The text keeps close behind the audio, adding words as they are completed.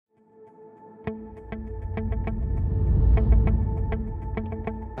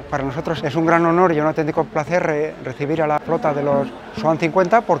Para nosotros es un gran honor y un auténtico placer recibir a la flota de los Swan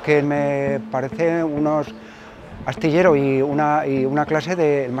 50 porque me parece unos astilleros y una clase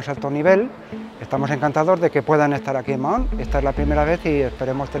del más alto nivel. Estamos encantados de que puedan estar aquí en Mahón. Esta es la primera vez y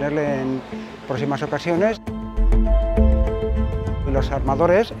esperemos tenerle en próximas ocasiones. Los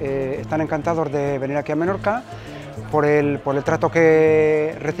armadores están encantados de venir aquí a Menorca por el trato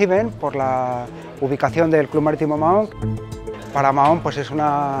que reciben, por la ubicación del Club Marítimo de Mahón. Para Mahón pues es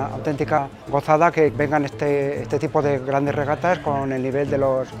una auténtica gozada que vengan este tipo de grandes regatas con el nivel de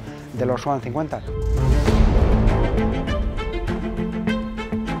los Swan 50.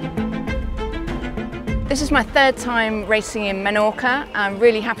 This is my third time racing in Menorca. I'm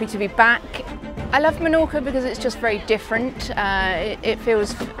really happy to be back. I love Menorca because it's just very different. It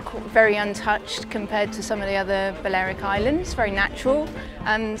feels very untouched compared to some of the other Balearic Islands, very natural.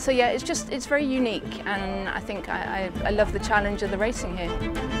 So yeah, it's very unique, and I think I love the challenge of the racing here.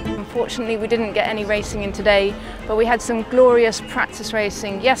 Unfortunately, we didn't get any racing in today, but we had some glorious practice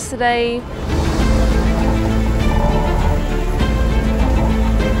racing yesterday.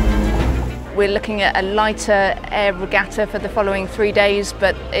 We're looking at a lighter air regatta for the following 3 days,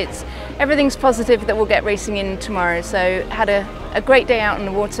 but everything's positive that we'll get racing in tomorrow. So had a great day out on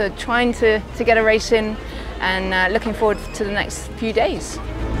the water, trying to get a race in, and looking forward to the next few days.